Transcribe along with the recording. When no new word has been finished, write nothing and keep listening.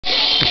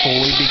Before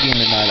we begin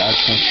tonight, I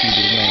just want you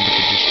to remember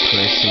to just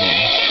press in.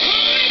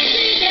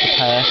 The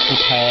past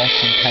will pass,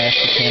 and past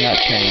we cannot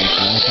change.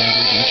 The only thing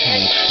we can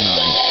change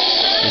tonight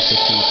is the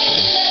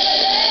future.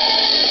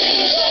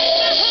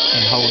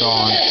 And hold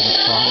on to the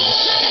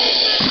promise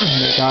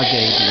that God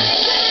gave you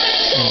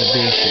and the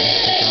vision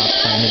that God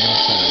planted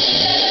inside of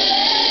you.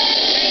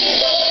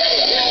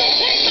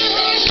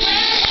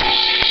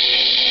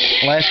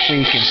 Last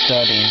week in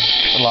studying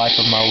the life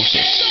of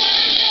Moses,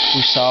 we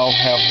saw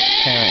how his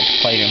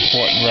parents played an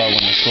important role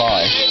in his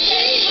life.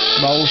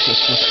 Moses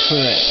was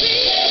put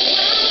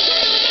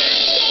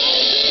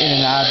in an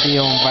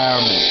ideal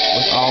environment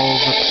with all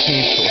the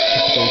potential to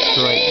produce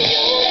greatness.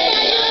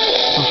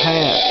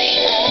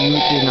 Perhaps you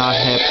did not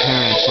have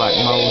parents like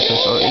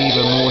Moses, or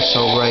even more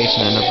so raised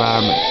in an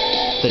environment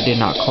that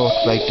did not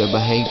cultivate the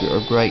behavior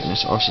of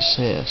greatness or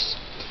success.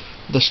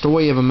 The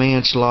story of this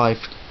man's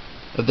life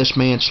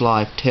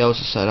tells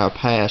us that our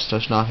past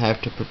does not have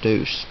to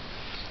produce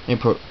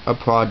a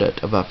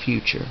product of our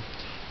future.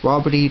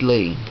 Robert E.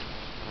 Lee,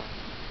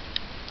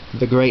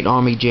 the great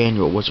Army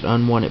general, was an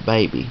unwanted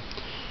baby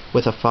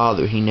with a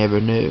father he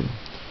never knew,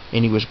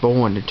 and he was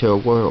born into a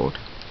world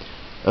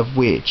of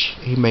which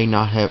he may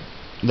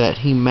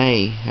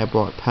have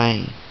brought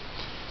pain.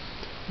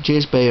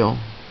 Jezebel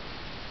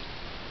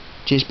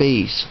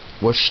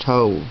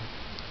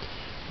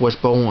was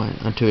born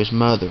unto his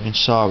mother in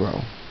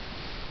sorrow.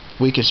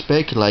 We can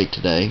speculate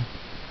today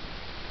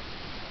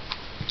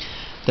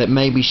that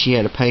maybe she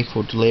had a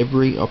painful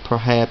delivery, or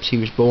perhaps he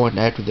was born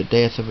after the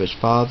death of his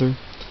father,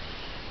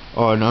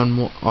 or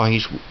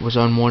he was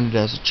unwanted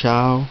as a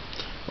child,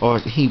 or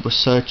he was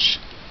such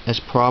as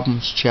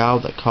problem's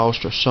child that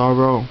caused her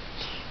sorrow.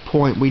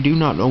 Point: we do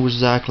not know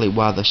exactly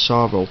why the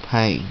sorrow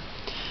pain,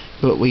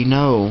 but we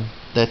know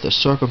that the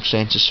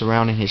circumstances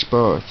surrounding his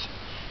birth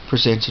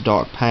presents a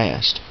dark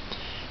past.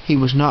 He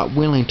was not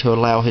willing to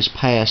allow his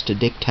past to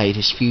dictate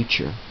his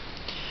future.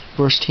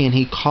 Verse 10,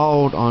 he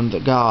called on the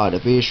God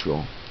of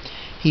Israel.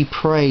 He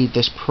prayed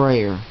this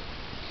prayer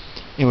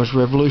and was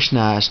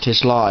revolutionized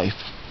his life.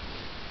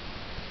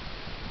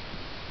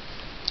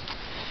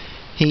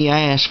 He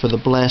asked for the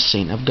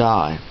blessing of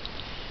God.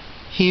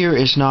 Here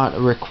is not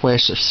a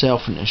request of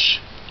selfishness,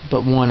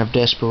 but one of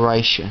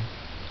desperation.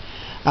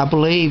 I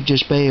believe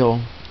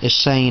Jezebel is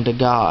saying to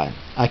God,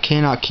 I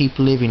cannot keep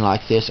living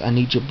like this. I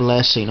need your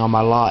blessing on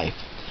my life.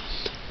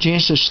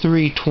 Genesis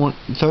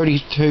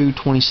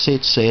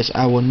 32:26 says,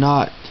 I will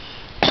not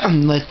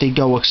let thee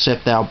go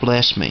except thou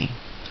bless me.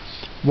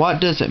 What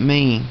does it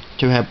mean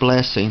to have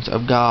blessings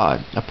of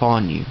God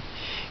upon you?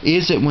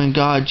 Is it when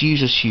God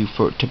uses you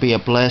to be a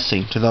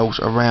blessing to those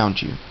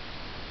around you?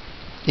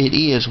 It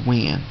is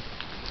when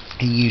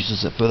He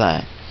uses it for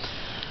that.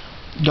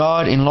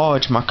 God,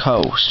 enlarge my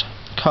coast,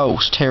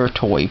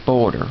 territory,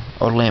 border,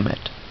 or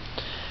limit.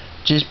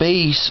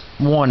 Jezebel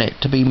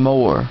wanted to be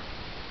more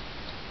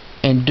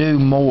and do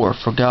more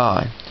for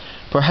God.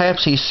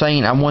 Perhaps he's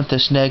saying, I want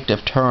this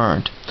negative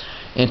turned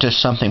into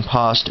something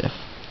positive.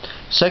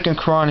 2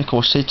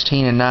 Chronicles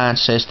 16:9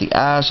 says, the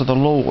eyes of the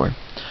Lord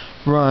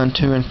run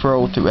to and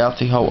fro throughout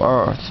the whole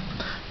earth,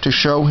 to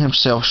show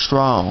himself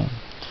strong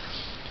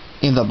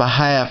in the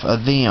behalf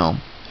of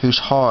them whose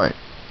heart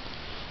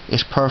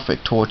is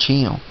perfect towards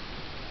him.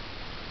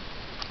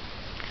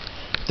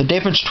 The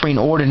difference between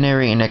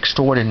ordinary and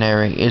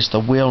extraordinary is the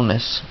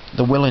willingness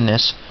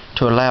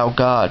to allow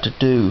God to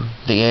do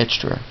the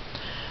extra.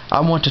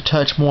 I want to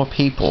touch more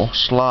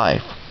people's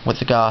life with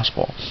the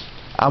gospel.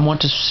 I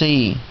want to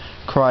see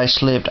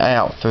Christ lived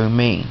out through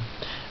me.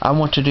 I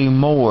want to do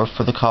more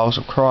for the cause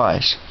of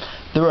Christ.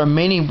 There are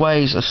many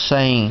ways of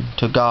saying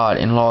to God,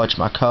 enlarge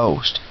my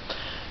coast.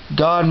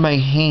 God may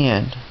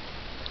hand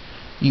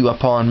you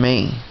upon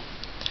me.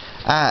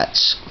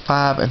 Acts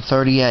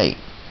 5:38.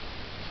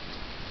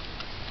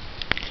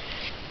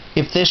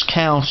 If this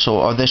counsel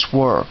or this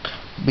work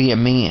be of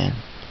men,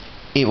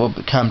 it will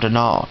come to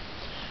naught.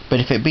 But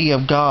if it be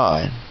of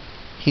God,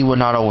 he will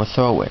not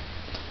overthrow it.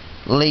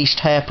 Least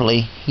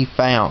happily he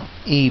found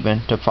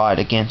even to fight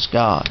against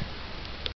God.